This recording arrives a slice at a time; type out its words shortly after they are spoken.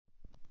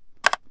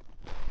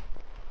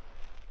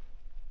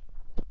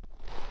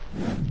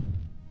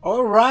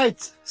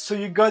Alright, so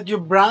you got your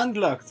brand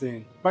locked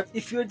in. But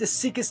if you're the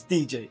sickest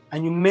DJ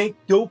and you make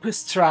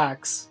dopest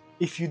tracks,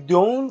 if you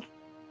don't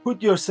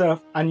put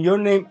yourself and your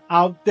name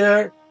out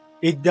there,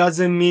 it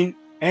doesn't mean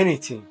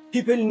anything.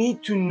 People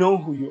need to know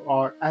who you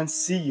are and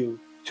see you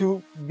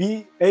to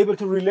be able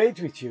to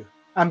relate with you.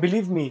 And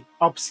believe me,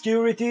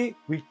 obscurity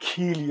will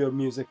kill your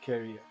music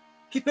career.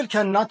 People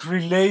cannot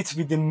relate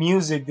with the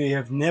music they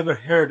have never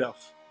heard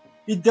of.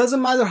 It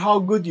doesn't matter how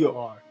good you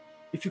are.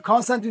 If you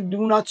constantly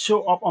do not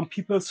show up on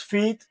people's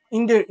feed,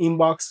 in their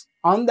inbox,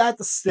 on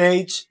that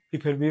stage,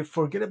 people will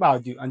forget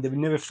about you and they will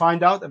never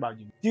find out about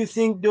you. Do you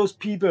think those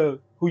people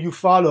who you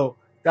follow,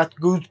 that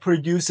good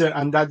producer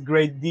and that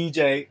great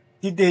DJ,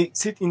 did they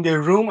sit in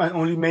their room and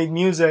only made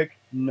music?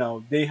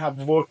 No, they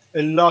have worked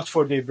a lot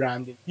for their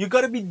branding. You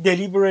gotta be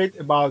deliberate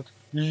about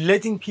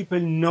letting people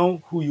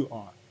know who you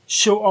are.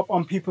 Show up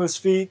on people's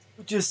feed,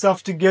 put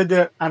yourself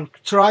together and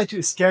try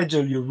to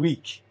schedule your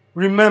week.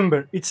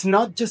 Remember, it's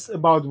not just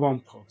about one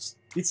post.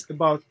 It's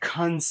about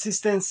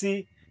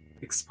consistency,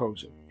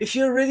 exposure. If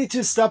you're ready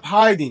to stop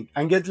hiding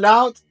and get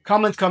loud,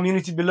 comment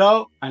community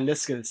below and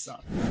let's get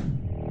started.